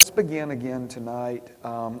let's begin again tonight.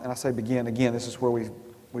 And I say begin again. This is where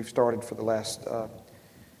we've started for the last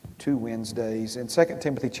 2 Wednesdays in 2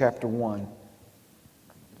 Timothy chapter 1.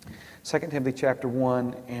 2 Timothy chapter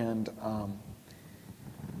 1, and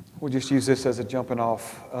we'll just use this as a jumping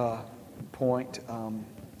off point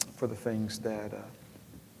for the things that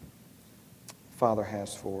Father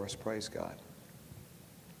has for us. Praise God.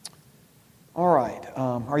 All right.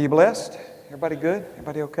 Are you blessed? Everybody good?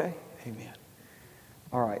 Everybody okay? Amen.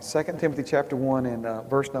 All right. 2 Timothy chapter 1 and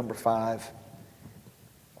verse number 5.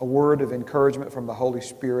 A word of encouragement from the Holy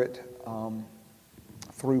Spirit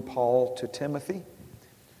through Paul to Timothy.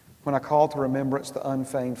 When I call to remembrance the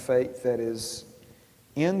unfeigned faith that is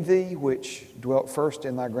in thee, which dwelt first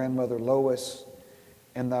in thy grandmother Lois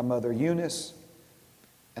and thy mother Eunice,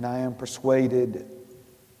 and I am persuaded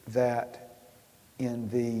that in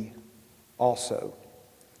thee also.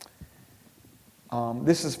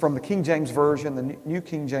 This is from the King James Version. The New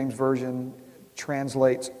King James Version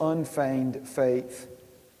translates unfeigned faith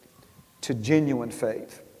to genuine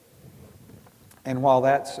faith. And while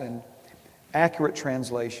that's an accurate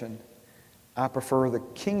translation, I prefer the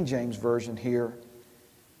King James Version here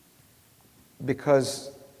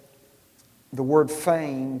because the word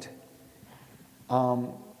feigned,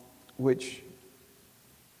 which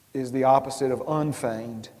is the opposite of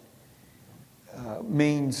unfeigned,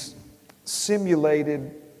 means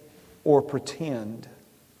simulated or pretend.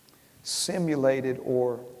 Simulated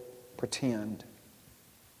or pretend.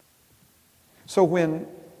 So when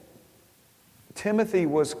Timothy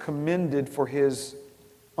was commended for his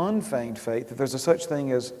unfeigned faith, that there's a such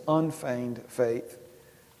thing as unfeigned faith,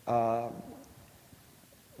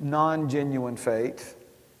 non-genuine faith,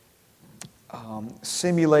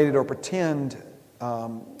 simulated or pretend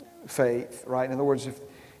faith, right? In other words, if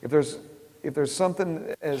there's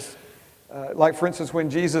something as, like for instance, when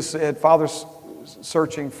Jesus said, Father's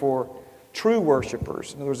searching for true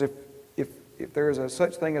worshipers. In other words, if there is a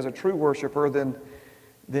such thing as a true worshiper, then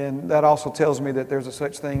that also tells me that there's a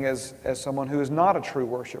such thing as someone who is not a true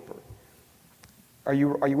worshiper. Are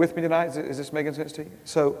you with me tonight? Is this making sense to you?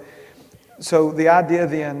 So the idea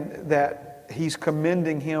then that he's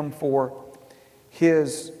commending him for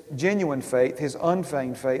his genuine faith, his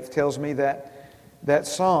unfeigned faith, tells me that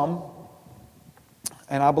some,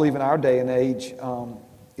 and I believe in our day and age,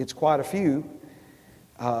 it's quite a few,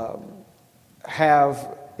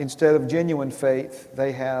 have, instead of genuine faith,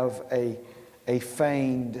 they have a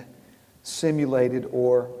feigned, simulated,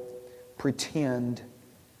 or pretend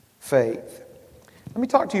faith. Let me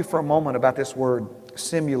talk to you for a moment about this word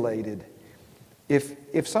simulated.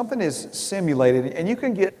 If something is simulated, and you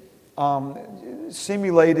can get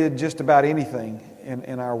simulated just about anything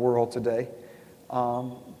in our world today.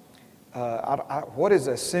 What is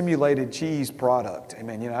a simulated cheese product? I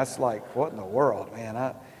mean, that's like, what in the world,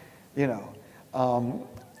 man?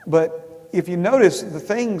 But if you notice, the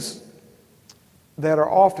things that are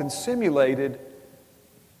often simulated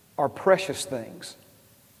are precious things.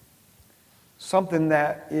 Something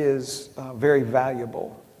that is very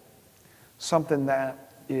valuable. Something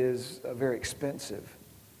that is very expensive.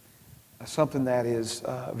 Something that is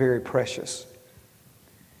very precious.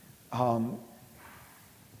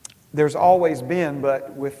 There's always been,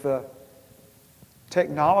 but with the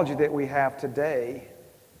technology that we have today,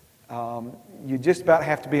 you just about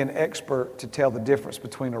have to be an expert to tell the difference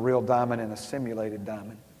between a real diamond and a simulated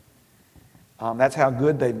diamond. That's how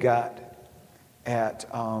good they've got at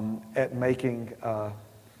making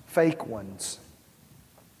fake ones,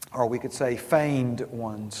 or we could say feigned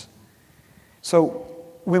ones. So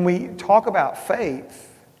when we talk about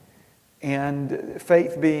faith, and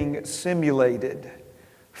faith being simulated,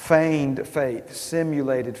 feigned faith,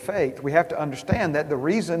 simulated faith, we have to understand that the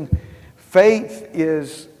reason faith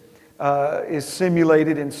is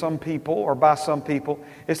simulated in some people or by some people,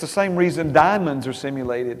 it's the same reason diamonds are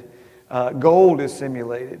simulated, gold is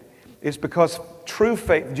simulated. It's because true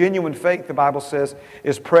faith, genuine faith, the Bible says,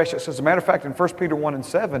 is precious. As a matter of fact, in 1 Peter 1 and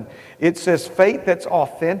 7, it says faith that's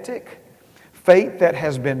authentic, faith that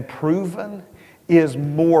has been proven, is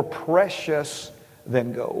more precious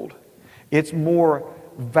than gold. It's more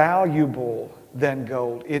valuable than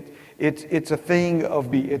gold. It's a thing of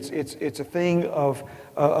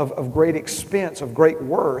great expense, of great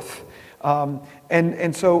worth.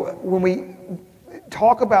 And so when we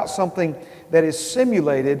talk about something that is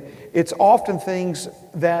simulated, it's often things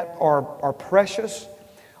that are precious,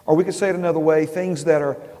 or we could say it another way, things that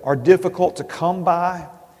are difficult to come by.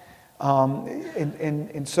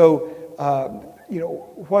 And so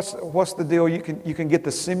what's the deal? You can get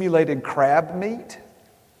the simulated crab meat.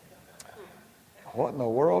 What in the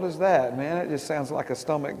world is that, man? It just sounds like a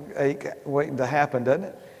stomach ache waiting to happen, doesn't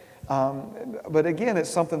it? But again, it's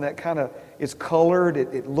something that kind of is colored,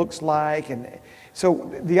 it looks like. And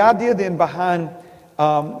so the idea then behind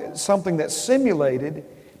something that's simulated,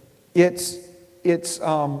 it's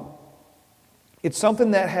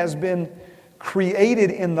something that has been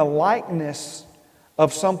created in the likeness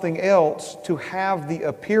of something else to have the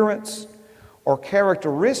appearance or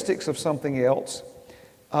characteristics of something else,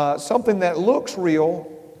 something that looks real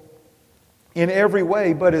in every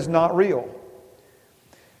way but is not real.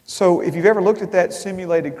 So if you've ever looked at that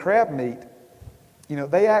simulated crab meat,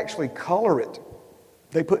 they actually color it.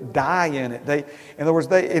 They put dye in it. In other words,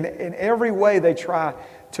 in every way they try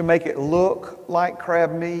to make it look like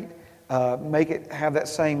crab meat, make it have that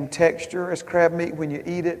same texture as crab meat when you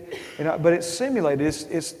eat it. But it's simulated.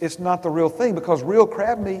 It's not the real thing, because real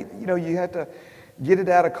crab meat, you have to get it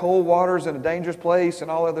out of cold waters in a dangerous place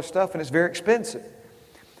and all other stuff, and it's very expensive.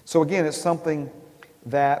 So again, it's something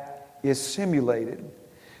that is simulated.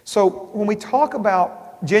 So when we talk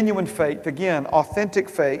about genuine faith, again, authentic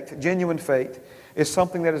faith, genuine faith, is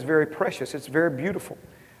something that is very precious. It's very beautiful.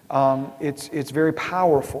 It's very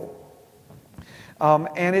powerful.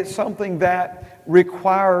 And it's something that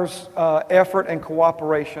requires effort and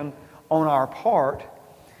cooperation on our part.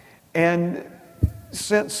 And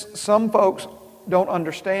since some folks don't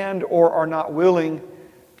understand or are not willing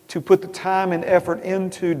to put the time and effort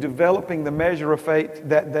into developing the measure of faith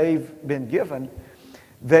that they've been given,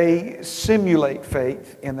 they simulate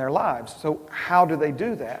faith in their lives. So how do they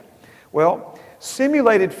do that? Well,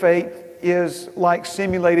 simulated faith is like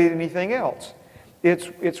simulated anything else.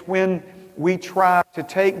 It's when we try to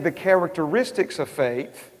take the characteristics of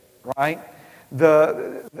faith, right?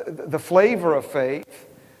 The flavor of faith,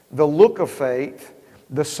 the look of faith,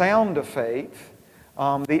 the sound of faith,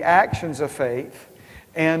 the actions of faith,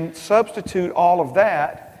 and substitute all of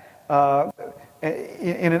that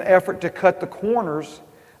in an effort to cut the corners,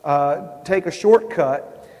 take a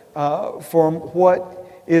shortcut from what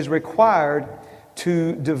is required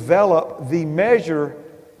to develop the measure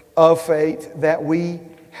of faith that we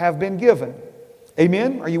have been given.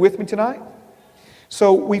 Amen? Are you with me tonight?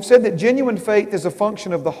 So we've said that genuine faith is a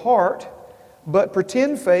function of the heart, but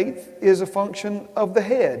pretend faith is a function of the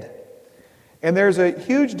head. And there's a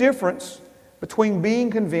huge difference between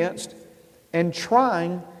being convinced and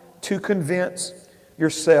trying to convince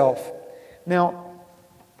yourself. Now,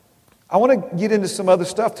 I want to get into some other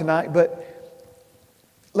stuff tonight, but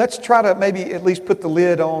let's try to maybe at least put the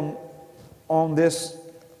lid on this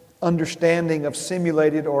understanding of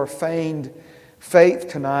simulated or feigned faith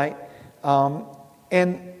tonight.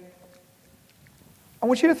 And I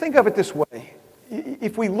want you to think of it this way.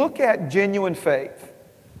 If we look at genuine faith,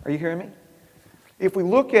 are you hearing me? If we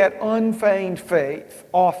look at unfeigned faith,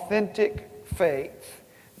 authentic faith,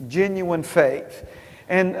 genuine faith,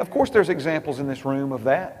 and of course there's examples in this room of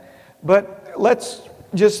that, but let's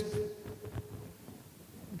just,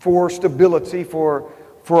 for stability, for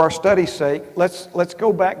our study's sake, let's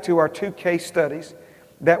go back to our two case studies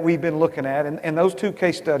that we've been looking at. And those two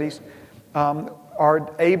case studies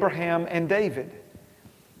are Abraham and David.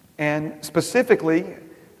 And specifically,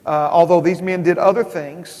 although these men did other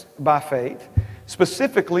things by faith,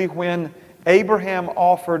 specifically when Abraham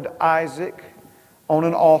offered Isaac on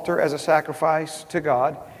an altar as a sacrifice to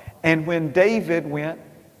God, and when David went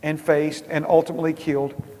and faced and ultimately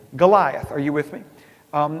killed Goliath. Are you with me?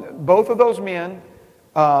 Both of those men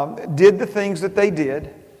did the things that they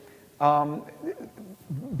did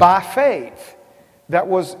by faith. That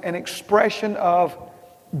was an expression of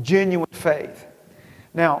genuine faith.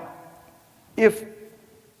 Now, if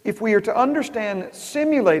we are to understand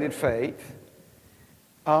simulated faith,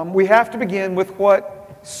 we have to begin with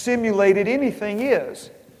what simulated anything is.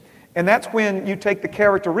 And that's when you take the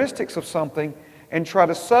characteristics of something and try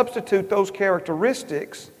to substitute those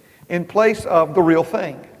characteristics in place of the real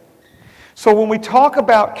thing. So when we talk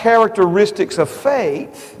about characteristics of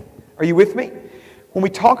faith, are you with me? When we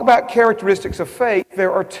talk about characteristics of faith,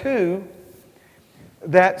 there are two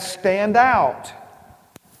that stand out.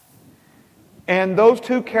 And those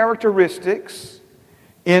two characteristics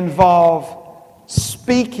involve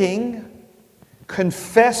speaking,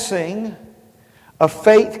 confessing, a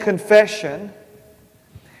faith confession,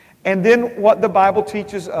 and then what the Bible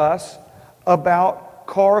teaches us about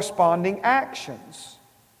corresponding actions.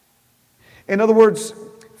 In other words,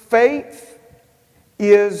 faith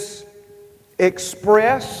is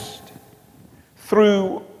expressed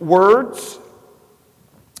through words,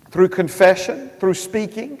 through confession, through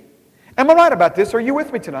speaking. Am I right about this? Are you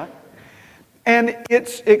with me tonight? And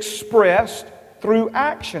it's expressed through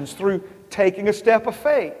actions, through taking a step of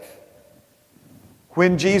faith.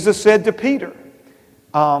 When Jesus said to Peter,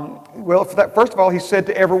 First of all, he said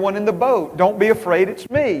to everyone in the boat, "Don't be afraid, it's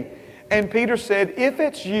me." And Peter said, "If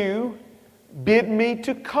it's you, bid me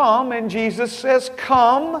to come." And Jesus says,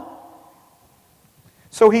 "Come."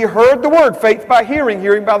 So he heard the word, faith by hearing,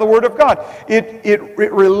 hearing by the word of God. It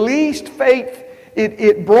released faith.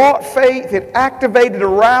 It brought faith. It activated,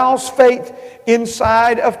 aroused faith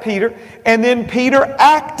inside of Peter. And then Peter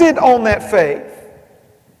acted on that faith.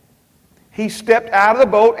 He stepped out of the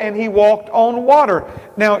boat and he walked on water.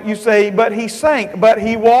 Now you say, but he sank. But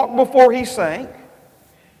he walked before he sank.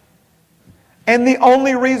 And the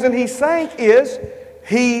only reason he sank is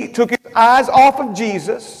he took his eyes off of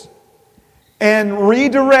Jesus and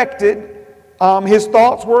redirected his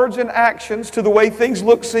thoughts, words, and actions to the way things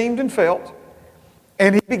looked, seemed, and felt.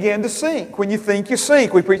 And he began to sink. When you think, you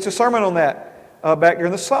sink. We preached a sermon on that back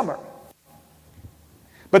during the summer.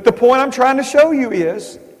 But the point I'm trying to show you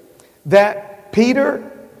is that Peter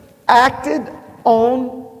acted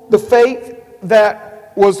on the faith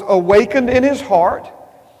that was awakened in his heart.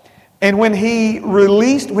 And when he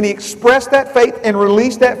expressed that faith and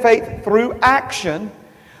released that faith through action,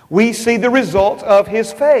 we see the results of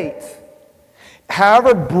his faith.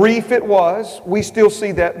 However brief it was, we still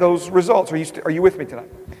see those results. Are you with me tonight?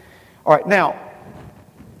 All right, now,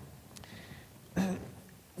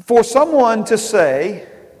 for someone to say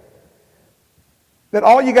that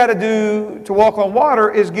all you got to do to walk on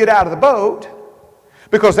water is get out of the boat,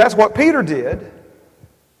 because that's what Peter did.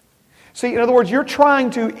 See, in other words, you're trying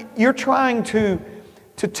to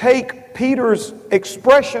take Peter's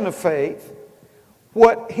expression of faith,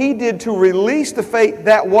 what he did to release the faith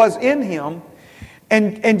that was in him,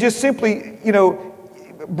 and just simply,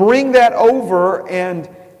 bring that over and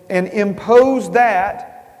impose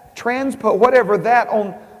that, transpose whatever that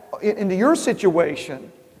into your situation.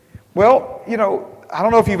 Well, I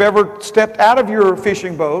don't know if you've ever stepped out of your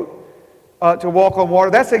fishing boat to walk on water.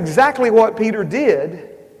 That's exactly what Peter did.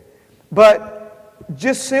 But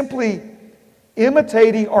just simply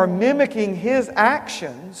imitating or mimicking his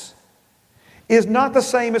actions is not the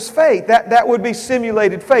same as faith. That would be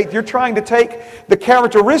simulated faith. You're trying to take the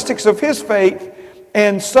characteristics of his faith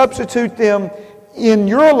and substitute them in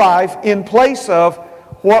your life in place of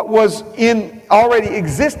what was already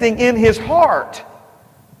existing in his heart.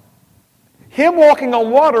 Him walking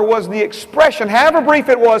on water was the expression, however brief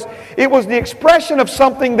it was the expression of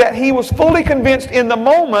something that he was fully convinced in the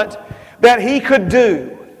moment that he could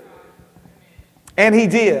do. And he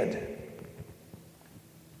did.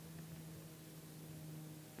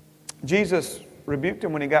 Jesus rebuked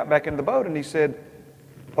him when he got back in the boat, and he said,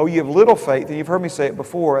 "Oh, you have little faith." And you've heard me say it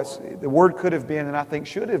before. The word could have been, and I think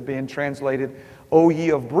should have been, translated, "Oh, ye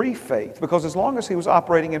of brief faith." Because as long as he was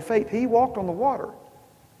operating in faith, he walked on the water.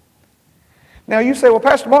 Now you say, "Well,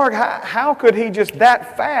 Pastor Mark, how could he just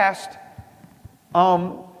that fast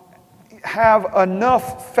have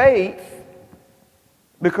enough faith?"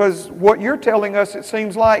 Because what you're telling us, it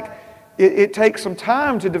seems like it takes some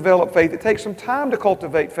time to develop faith. It takes some time to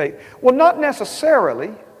cultivate faith. Well, not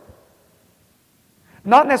necessarily.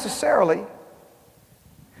 Not necessarily.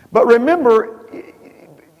 But remember,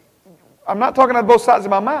 I'm not talking out of both sides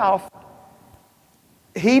of my mouth.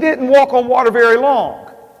 He didn't walk on water very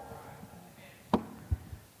long.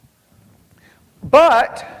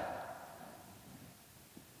 But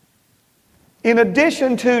in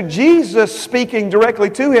addition to Jesus speaking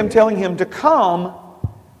directly to him, telling him to come,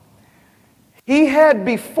 he had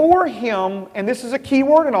before him, and this is a key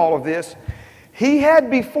word in all of this, he had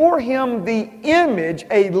before him the image,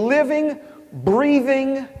 a living,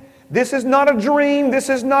 breathing, this is not a dream, this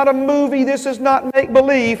is not a movie, this is not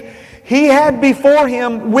make-believe. He had before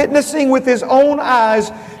him, witnessing with his own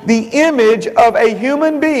eyes, the image of a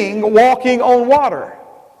human being walking on water.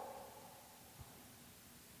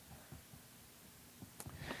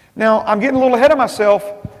 Now, I'm getting a little ahead of myself,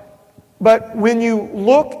 but when you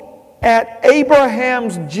look at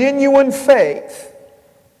Abraham's genuine faith,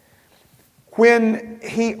 when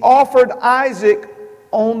he offered Isaac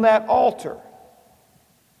on that altar,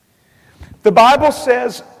 the Bible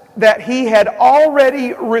says that he had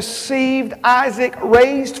already received Isaac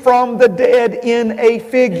raised from the dead in a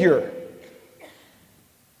figure.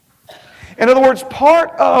 In other words,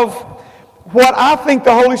 part of what I think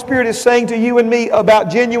the Holy Spirit is saying to you and me about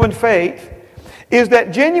genuine faith is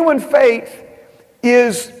that genuine faith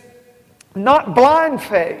is not blind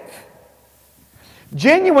faith.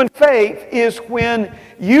 Genuine faith is when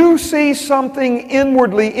you see something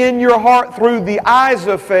inwardly in your heart through the eyes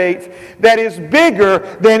of faith that is bigger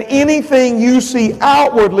than anything you see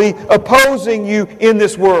outwardly opposing you in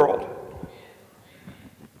this world.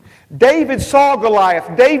 David saw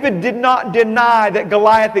Goliath. David did not deny that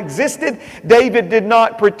Goliath existed. David did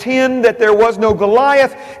not pretend that there was no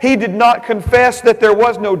Goliath. He did not confess that there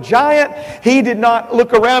was no giant. He did not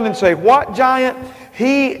look around and say, "What giant?"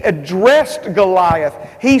 He addressed Goliath.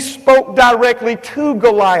 He spoke directly to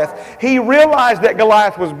Goliath. He realized that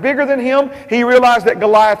Goliath was bigger than him. He realized that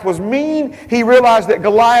Goliath was mean. He realized that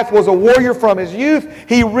Goliath was a warrior from his youth.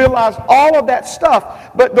 He realized all of that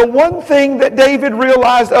stuff. But the one thing that David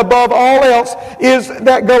realized above all else is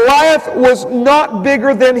that Goliath was not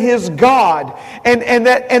bigger than his God. And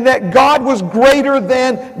that God was greater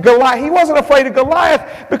than Goliath. He wasn't afraid of Goliath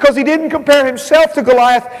because he didn't compare himself to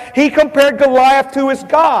Goliath. He compared Goliath to his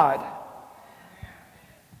God.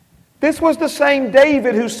 This was the same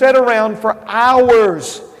David who sat around for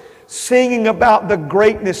hours singing about the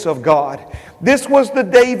greatness of God. This was the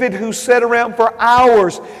David who sat around for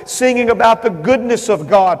hours singing about the goodness of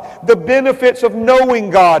God, the benefits of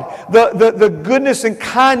knowing God, the goodness and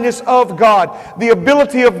kindness of God, the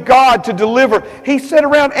ability of God to deliver. He sat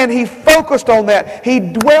around and he focused on that. He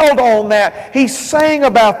dwelled on that. He sang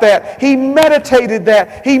about that. He meditated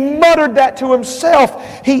that. He muttered that to himself.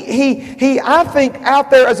 I think,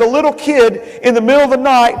 out there as a little kid in the middle of the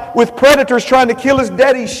night with predators trying to kill his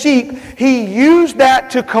daddy's sheep, he used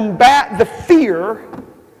that to combat the fear.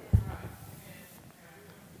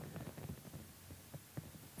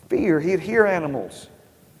 He'd hear animals.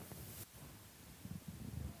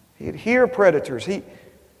 He'd hear predators. And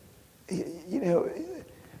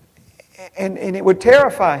it would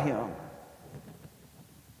terrify him.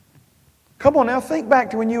 Come on now, think back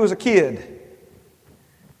to when you was a kid.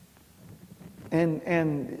 And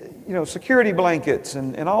security blankets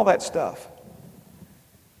and all that stuff.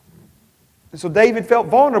 And so David felt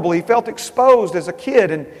vulnerable. He felt exposed as a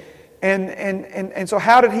kid. And so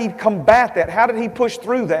how did he combat that? How did he push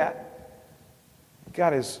through that? He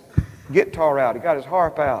got his guitar out. He got his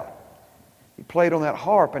harp out. He played on that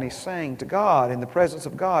harp and he sang to God. And the presence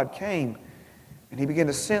of God came. And he began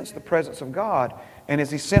to sense the presence of God. And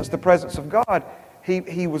as he sensed the presence of God,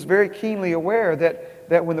 he was very keenly aware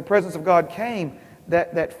that when the presence of God came,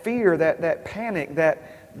 that fear, that panic,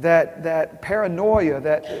 that paranoia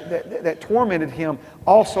that tormented him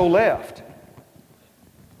also left.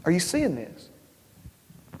 Are you seeing this?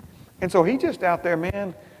 And so he just out there,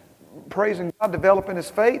 man, praising God, developing his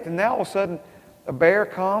faith, and now all of a sudden a bear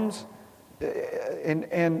comes,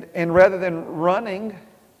 and rather than running,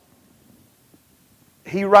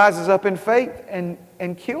 he rises up in faith and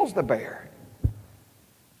kills the bear.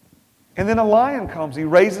 And then a lion comes. He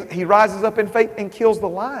rises up in faith and kills the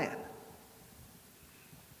lion.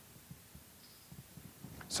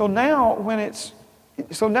 So now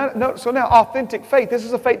authentic faith, this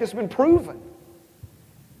is a faith that's been proven.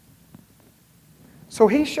 So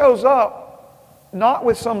he shows up not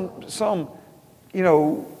with some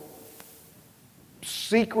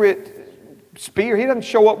secret spear. He doesn't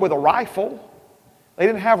show up with a rifle. They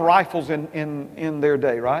didn't have rifles in their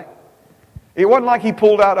day, right? It wasn't like he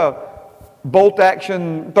pulled out a bolt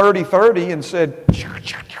action 30-30 and said,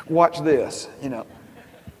 "Watch this,"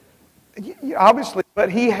 Obviously, but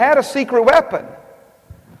he had a secret weapon,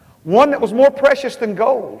 one that was more precious than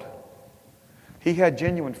gold. He had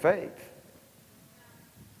genuine faith.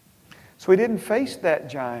 So he didn't face that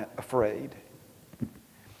giant afraid.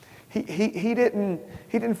 He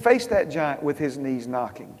didn't face that giant with his knees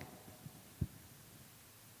knocking,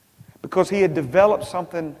 because he had developed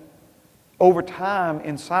something over time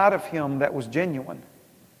inside of him that was genuine,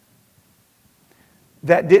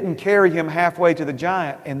 that didn't carry him halfway to the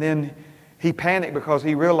giant, and then he panicked because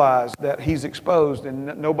he realized that he's exposed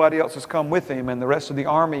and nobody else has come with him, and the rest of the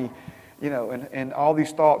army, and all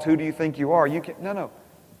these thoughts, who do you think you are? You can't, no.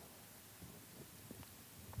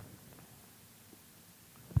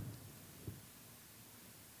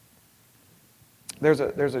 There's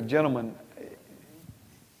a gentleman,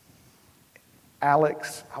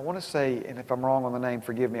 Alex, I want to say, and if I'm wrong on the name,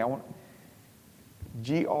 forgive me,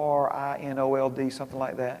 Grinold, something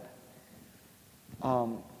like that.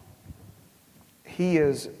 He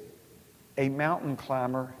is a mountain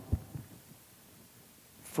climber,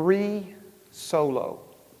 free solo,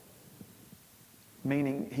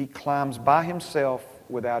 meaning he climbs by himself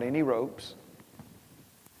without any ropes.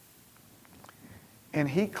 And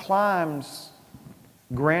he climbs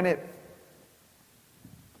granite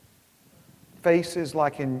faces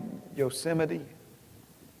like in Yosemite.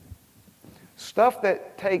 Stuff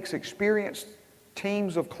that takes experienced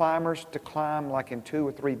teams of climbers to climb like in 2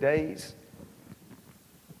 or 3 days.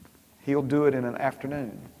 He'll do it in an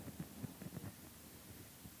afternoon.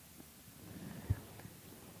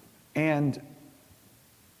 And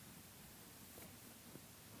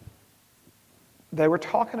they were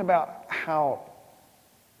talking about how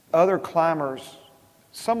other climbers,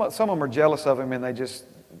 some of them are jealous of him and they just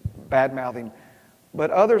badmouth him,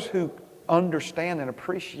 but others who understand and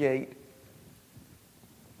appreciate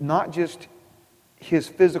not just his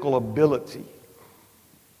physical ability,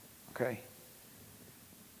 okay?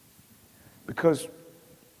 Because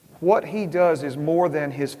what he does is more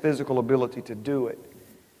than his physical ability to do it.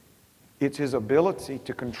 It's his ability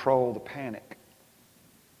to control the panic.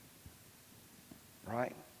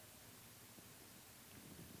 Right?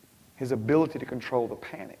 His ability to control the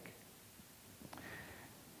panic.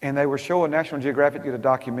 And they were showing, National Geographic did a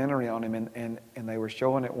documentary on him, and they were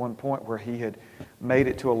showing at one point where he had made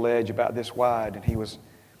it to a ledge about this wide, and he was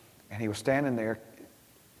standing there,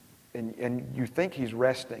 and you think he's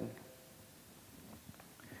resting.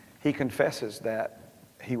 He confesses that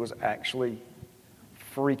he was actually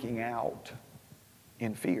freaking out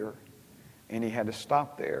in fear, and he had to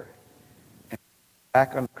stop there and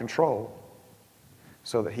back under control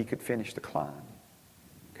so that he could finish the climb.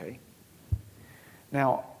 Okay?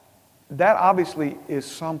 Now, that obviously is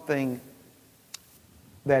something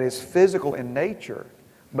that is physical in nature,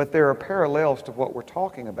 but there are parallels to what we're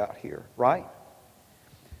talking about here, right?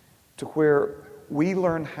 To where we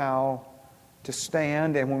learn how to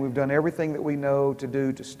stand, and when we've done everything that we know to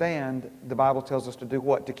do to stand, the Bible tells us to do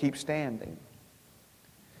what? To keep standing.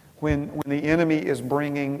 When the enemy is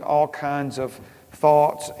bringing all kinds of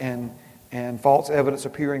thoughts and false evidence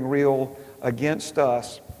appearing real against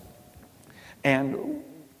us, and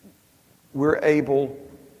we're able,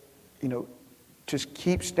 to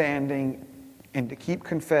keep standing and to keep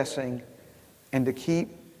confessing and to keep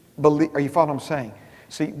believing. Are you following what I'm saying?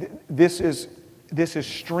 See, this is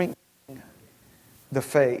strength. The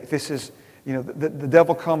faith. This is, the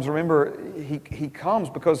devil comes. Remember, he comes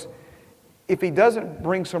because if he doesn't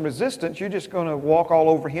bring some resistance, you're just going to walk all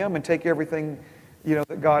over him and take everything,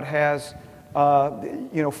 that God has,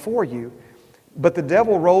 for you. But the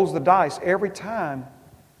devil rolls the dice every time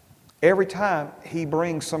he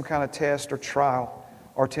brings some kind of test or trial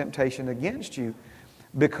or temptation against you.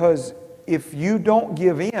 Because if you don't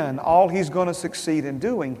give in, all he's going to succeed in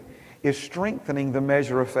doing is strengthening the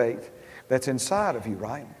measure of faith that's inside of you,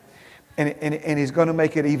 right? And he's going to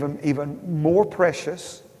make it even more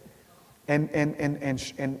precious and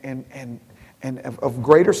of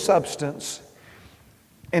greater substance.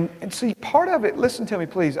 And see, part of it, listen to me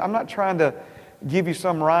please, I'm not trying to give you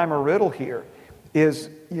some rhyme or riddle here, is,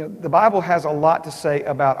 the Bible has a lot to say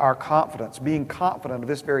about our confidence, being confident of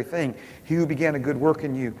this very thing. He who began a good work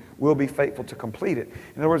in you will be faithful to complete it.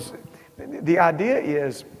 In other words, the idea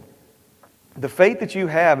is, the faith that you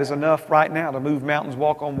have is enough right now to move mountains,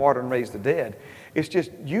 walk on water, and raise the dead. It's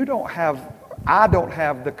just I don't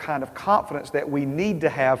have the kind of confidence that we need to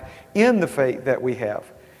have in the faith that we have.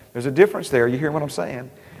 There's a difference there. You hear what I'm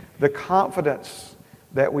saying? The confidence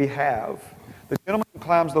that we have. The gentleman who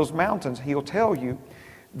climbs those mountains, he'll tell you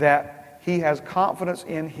that he has confidence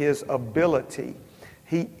in his ability.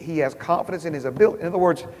 He has confidence in his ability. In other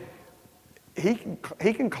words, he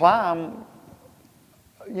can climb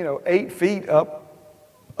 8 feet up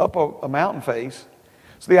a mountain face.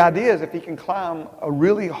 So the idea is if he can climb a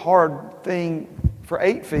really hard thing for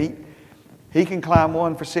 8 feet, he can climb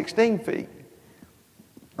one for 16 feet,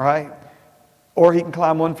 right? Or he can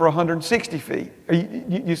climb one for 160 feet.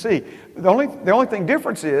 You see, the only thing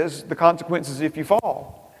difference is the consequences if you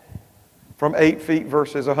fall from 8 feet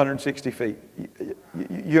versus 160 feet.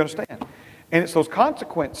 You understand? And it's those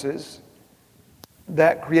consequences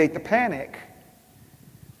that create the panic.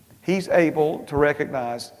 He's able to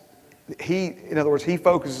recognize, in other words, he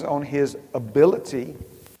focuses on his ability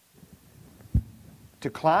to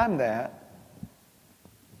climb that,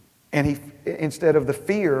 and instead of the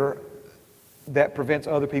fear that prevents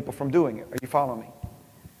other people from doing it. Are you following me?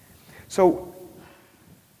 So,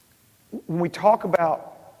 when we talk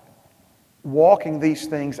about walking these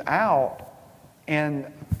things out and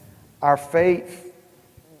our faith,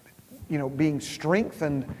 being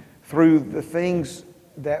strengthened through the things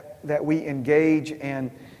that we engage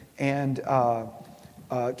and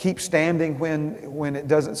keep standing when it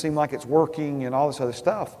doesn't seem like it's working and all this other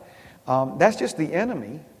stuff. That's just the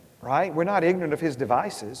enemy, right? We're not ignorant of his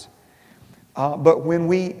devices. But when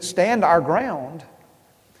we stand our ground,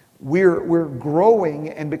 we're growing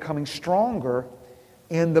and becoming stronger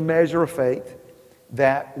in the measure of faith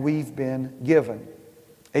that we've been given.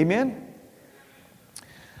 Amen?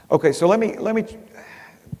 Okay, so let me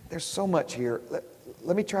there's so much here.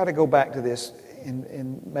 Let me try to go back to this,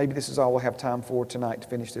 and maybe this is all we'll have time for tonight to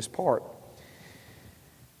finish this part.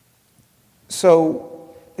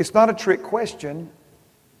 So, it's not a trick question.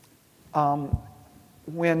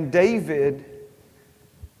 When David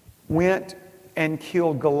went and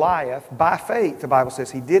killed Goliath by faith. The Bible says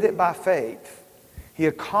he did it by faith. He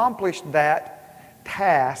accomplished that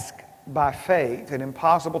task by faith, an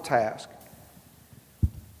impossible task.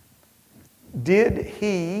 Did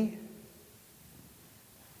he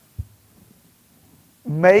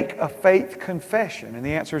make a faith confession? And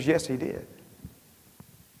the answer is yes, he did.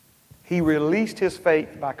 He released his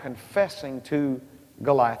faith by confessing to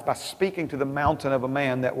Goliath, by speaking to the mountain of a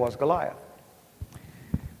man that was Goliath.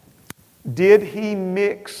 Did he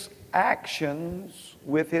mix actions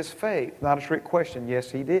with his faith? Not a trick question.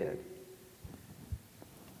 Yes, he did.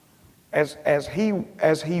 As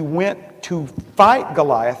he went to fight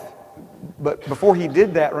Goliath, but before he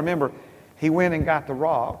did that, remember, he went and got the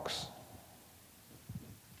rocks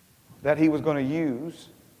that he was going to use.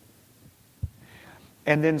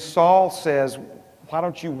 And then Saul says, why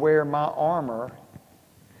don't you wear my armor?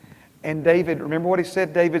 And David, remember what he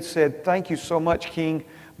said? David said, thank you so much, King,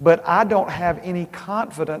 but I don't have any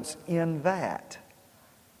confidence in that.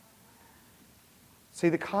 See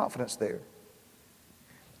the confidence there.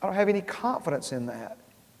 I don't have any confidence in that.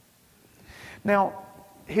 Now,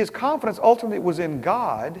 his confidence ultimately was in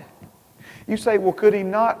God. You say, well, could he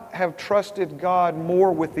not have trusted God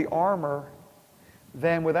more with the armor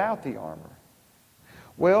than without the armor?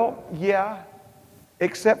 Well, yeah,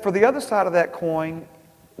 except for the other side of that coin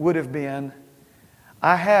would have been,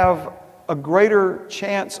 I have a greater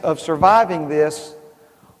chance of surviving this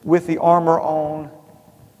with the armor on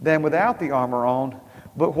than without the armor on.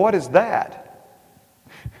 But what is that?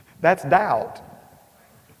 That's doubt.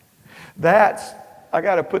 That's, I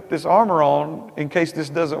got to put this armor on in case this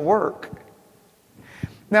doesn't work.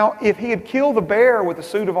 Now, if he had killed the bear with a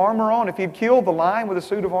suit of armor on, if he had killed the lion with a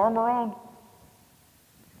suit of armor on,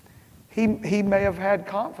 he may have had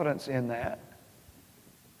confidence in that.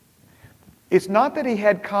 It's not that he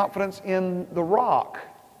had confidence in the rock,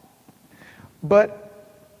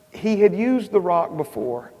 but he had used the rock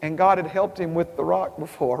before, and God had helped him with the rock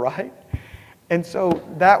before, right? And so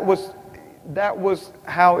that was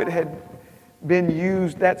how it had been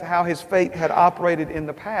used. That's how his faith had operated in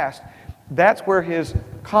the past. That's where his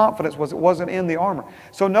confidence was. It wasn't in the armor.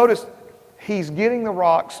 So notice, he's getting the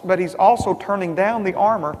rocks, but he's also turning down the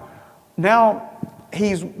armor. Now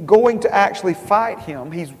he's going to actually fight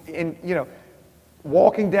him. He's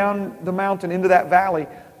walking down the mountain into that valley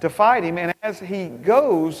to fight him. And as he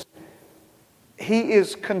goes, he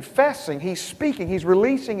is confessing, he's speaking, he's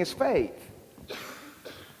releasing his faith.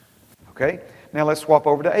 Okay, now let's swap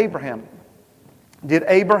over to Abraham. Did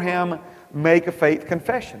Abraham make a faith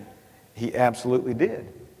confession? He absolutely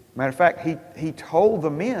did. Matter of fact, he told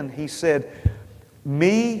the men, he said,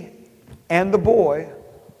 me and the boy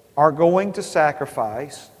are going to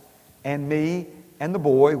sacrifice, and me and the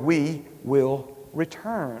boy, we will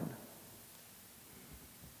return.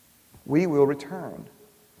 We will return.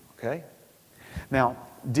 Okay? Now,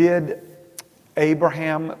 did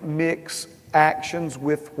Abraham mix actions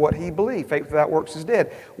with what he believed? Faith without works is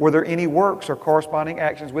dead. Were there any works or corresponding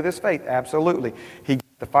actions with his faith? Absolutely. He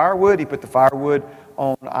got the firewood. He put the firewood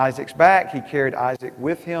on Isaac's back. He carried Isaac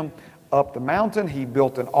with him up the mountain. He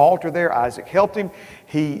built an altar there. Isaac helped him.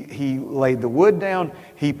 He laid the wood down.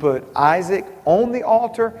 He put Isaac on the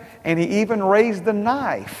altar, and he even raised the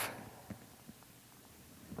knife.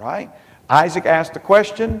 Right? Isaac asked the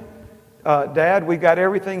question, Dad, we've got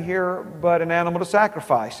everything here but an animal to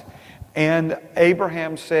sacrifice. And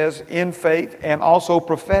Abraham says in faith and also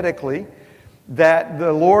prophetically that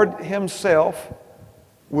the Lord himself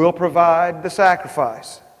will provide the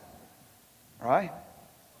sacrifice. Right?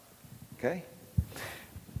 Okay.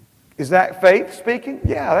 Is that faith speaking?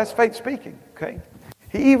 Yeah, that's faith speaking. Okay.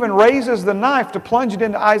 He even raises the knife to plunge it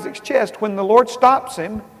into Isaac's chest when the Lord stops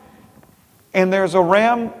him, and there's a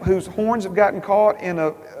ram whose horns have gotten caught in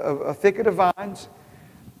a thicket of vines,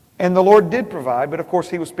 and the Lord did provide, but of course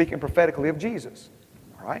he was speaking prophetically of Jesus.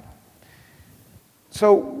 All right?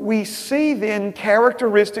 So we see then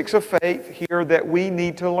characteristics of faith here that we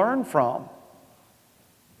need to learn from.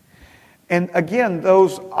 And again,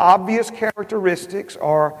 those obvious characteristics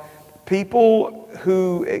are people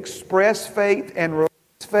who express faith and release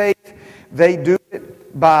faith. They do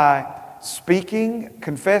it by speaking,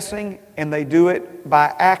 confessing, and they do it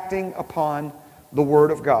by acting upon the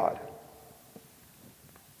Word of God.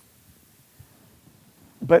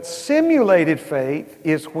 But simulated faith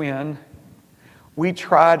is when we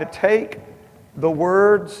try to take the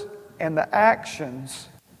words and the actions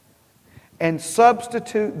and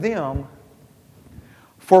substitute them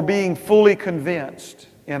for being fully convinced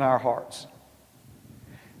in our hearts.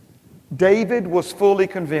 David was fully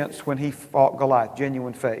convinced when he fought Goliath,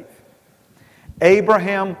 genuine faith.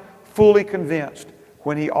 Abraham, fully convinced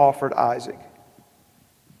when he offered Isaac.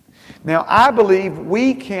 Now, I believe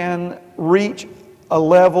we can reach a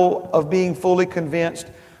level of being fully convinced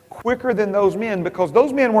quicker than those men, because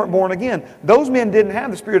those men weren't born again. Those men didn't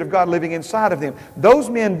have the Spirit of God living inside of them. Those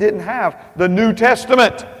men didn't have the New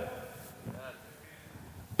Testament.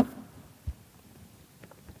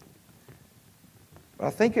 But I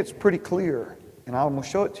think it's pretty clear, and I'm going to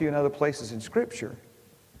show it to you in other places in Scripture,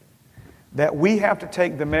 that we have to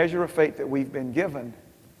take the measure of faith that we've been given,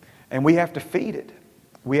 and we have to feed it.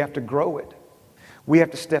 We have to grow it. We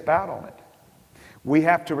have to step out on it. We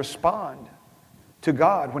have to respond to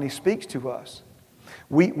God when He speaks to us.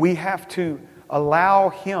 We have to allow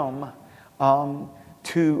Him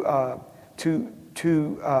to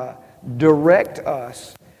direct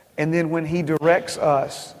us, and then when He directs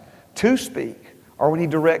us to speak, or when He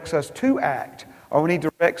directs us to act, or when He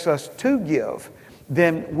directs us to give,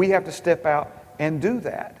 then we have to step out and do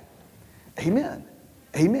that. Amen.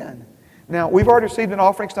 Amen. Now, we've already received an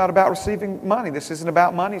offering. It's not about receiving money. This isn't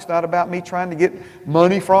about money. It's not about me trying to get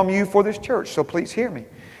money from you for this church. So please hear me.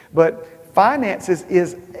 But finances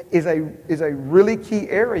is a really key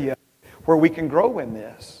area where we can grow in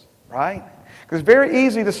this, right? Because it's very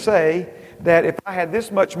easy to say that if I had this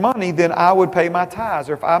much money, then I would pay my tithes.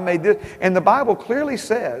 Or if I made this. And the Bible clearly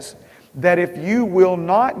says that if you will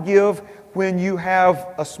not give when you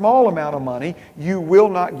have a small amount of money, you will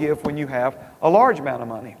not give when you have a large amount of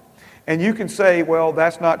money. And you can say, well,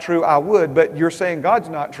 that's not true, I would, but you're saying God's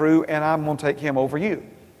not true, and I'm going to take Him over you.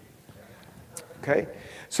 Okay?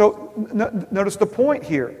 So notice the point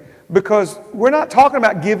here, because we're not talking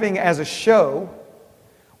about giving as a show.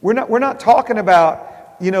 We're not talking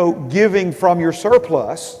about, giving from your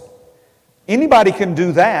surplus. Anybody can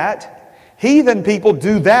do that. Heathen people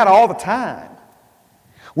do that all the time.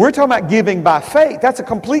 We're talking about giving by faith. That's a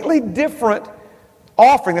completely different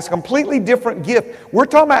offering. That's a completely different gift. We're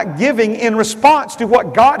talking about giving in response to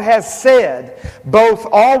what God has said, both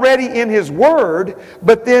already in His Word,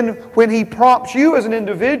 but then when He prompts you as an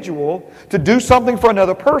individual to do something for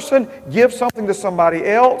another person, give something to somebody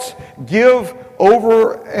else, give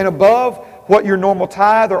over and above what your normal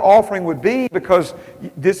tithe or offering would be, because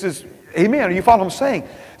this is, amen, are you following what I'm saying?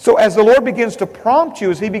 So as the Lord begins to prompt you,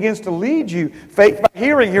 as He begins to lead you, faith by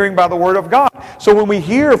hearing, hearing by the Word of God. So when we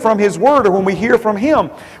hear from His Word, or when we hear from Him,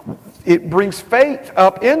 it brings faith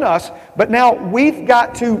up in us. But now we've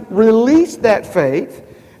got to release that faith,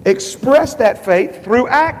 express that faith through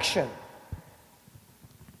action.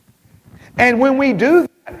 And when we do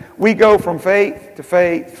that, we go from faith to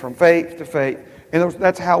faith, from faith to faith. And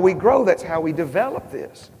that's how we grow. That's how we develop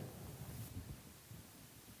this.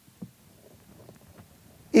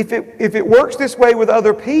 If it works this way with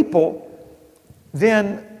other people,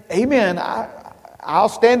 then, amen, I'll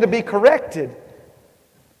stand to be corrected.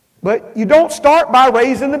 But you don't start by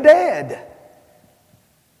raising the dead.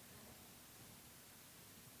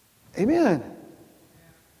 Amen.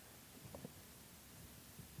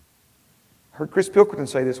 I heard Chris Pilkington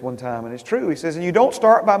say this one time, and it's true. He says, and you don't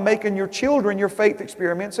start by making your children your faith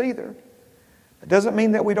experiments either. It doesn't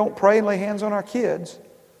mean that we don't pray and lay hands on our kids.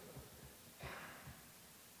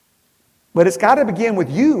 But it's got to begin with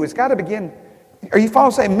you. It's got to begin, are you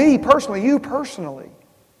following? Saying me personally, you personally.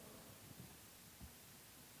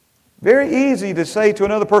 Very easy to say to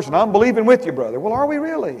another person, I'm believing with you, brother. Well, are we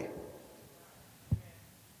really?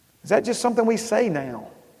 Is that just something we say now?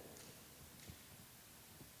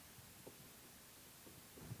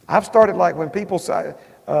 I've started like when people say,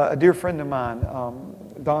 a dear friend of mine,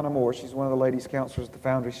 Donna Moore, she's one of the ladies counselors at the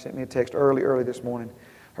Foundry, she sent me a text early this morning.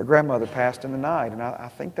 Her grandmother passed in the night, and I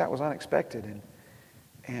think that was unexpected.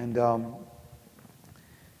 And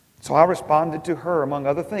so I responded to her, among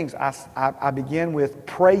other things. I began with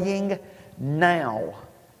praying now.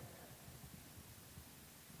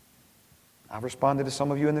 I've responded to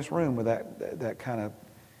some of you in this room with that kind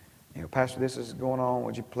of, Pastor, this is going on.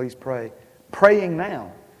 Would you please pray? Praying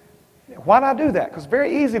now. Why do I do that? Because it's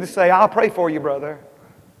very easy to say, I'll pray for you, brother.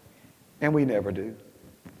 And we never do.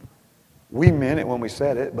 We meant it when we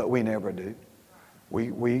said it, but we never do.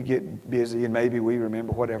 We get busy and maybe we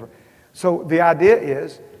remember whatever. So the idea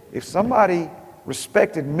is, if somebody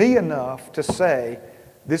respected me enough to say,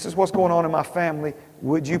 this is what's going on in my family,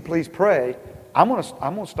 would you please pray? I'm gonna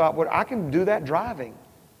stop. I can do that driving.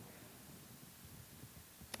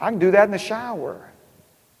 I can do that in the shower.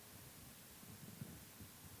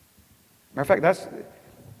 Matter of fact,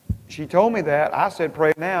 she told me that. I said,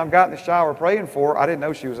 pray now. I got in the shower praying for her. I didn't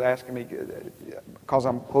know she was asking me, because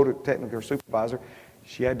I'm quoted technically her supervisor.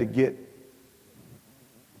 She had to get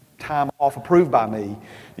time off approved by me,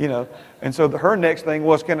 And so her next thing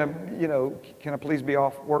was, can I please be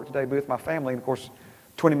off work today, be with my family? And of course,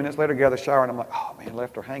 20 minutes later, get out of the shower, and I'm like, oh, man,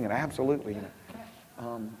 left her hanging. Absolutely.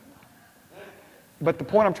 But the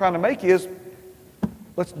point I'm trying to make is,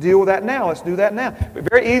 let's deal with that now. Let's do that now. But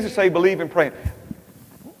very easy to say believe and pray.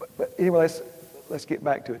 But anyway, let's get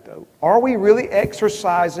back to it, though. Are we really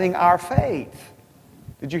exercising our faith?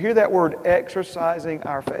 Did you hear that word, exercising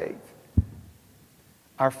our faith?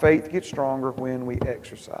 Our faith gets stronger when we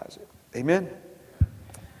exercise it. Amen?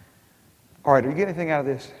 All right, are you getting anything out of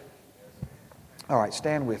this? All right,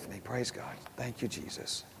 stand with me. Praise God. Thank you,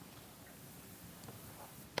 Jesus.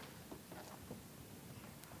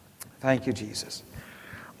 Thank you, Jesus.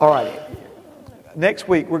 All right, next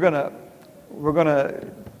week we're gonna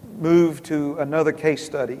move to another case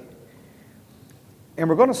study, and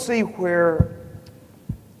we're going to see where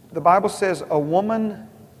the Bible says a woman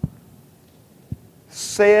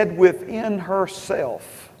said within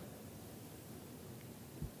herself.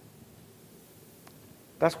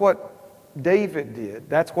 That's what David did.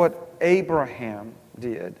 That's what Abraham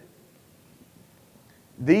did.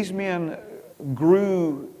 These men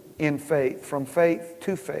grew in faith, from faith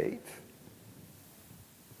to faith,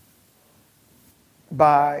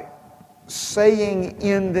 by saying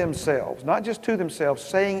in themselves, not just to themselves,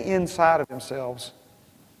 saying inside of themselves,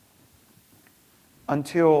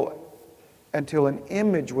 until an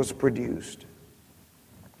image was produced,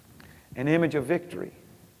 an image of victory,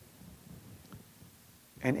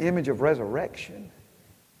 an image of resurrection.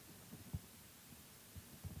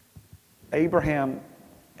 Abraham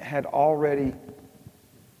had already,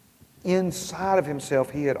 inside of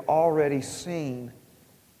himself, he had already seen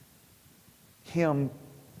him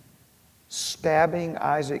stabbing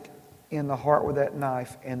Isaac in the heart with that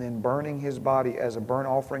knife and then burning his body as a burnt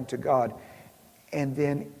offering to God. And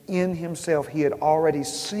then in himself, he had already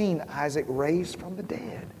seen Isaac raised from the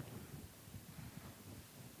dead.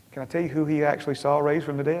 Can I tell you who he actually saw raised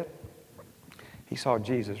from the dead? He saw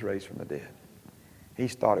Jesus raised from the dead. He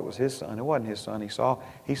thought it was his son. It wasn't his son. He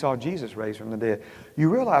saw Jesus raised from the dead. You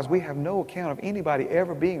realize we have no account of anybody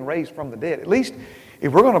ever being raised from the dead. At least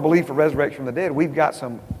if we're going to believe for resurrection from the dead, we've got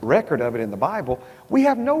some record of it in the Bible. We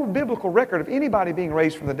have no biblical record of anybody being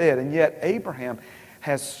raised from the dead. And yet Abraham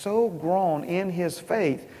has so grown in his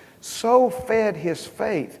faith, so fed his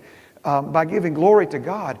faith by giving glory to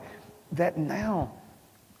God, that now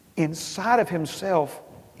inside of himself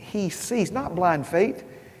he sees, not blind faith,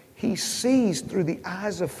 he sees through the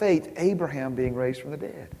eyes of faith Abraham being raised from the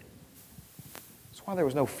dead. That's why there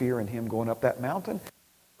was no fear in him going up that mountain.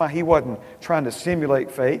 Why he wasn't trying to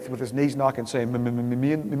simulate faith with his knees knocking, saying,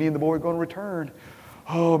 me and the boy are going to return.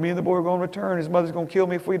 Oh, me and the boy are going to return. His mother's going to kill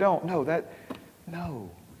me if we don't. No.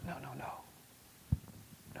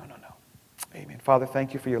 Amen. Father,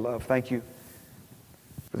 thank you for your love. Thank you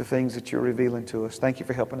for the things that you're revealing to us. Thank you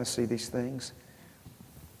for helping us see these things.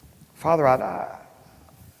 Father, I'm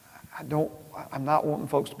not wanting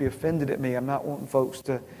folks to be offended at me. I'm not wanting folks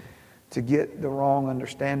to get the wrong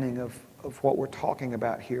understanding of what we're talking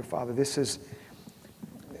about here, Father. This is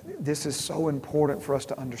so important for us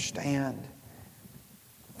to understand.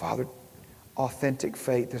 Father, authentic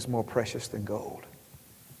faith is more precious than gold.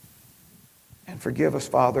 And forgive us,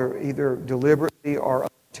 Father, either deliberately or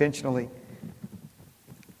unintentionally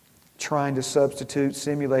trying to substitute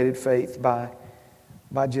simulated faith by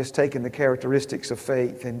just taking the characteristics of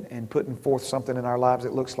faith and putting forth something in our lives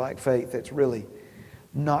that looks like faith that's really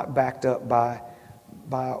not backed up by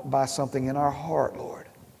something in our heart, Lord.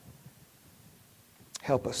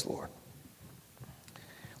 Help us, Lord.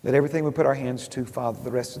 Let everything we put our hands to, Father,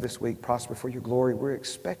 the rest of this week prosper for your glory. We're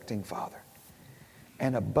expecting, Father,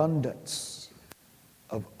 an abundance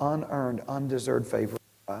of unearned, undeserved favor in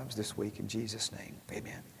our lives this week. In Jesus' name,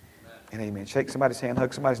 amen. And amen. Shake somebody's hand,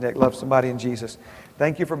 hug somebody's neck, love somebody in Jesus.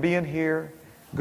 Thank you for being here.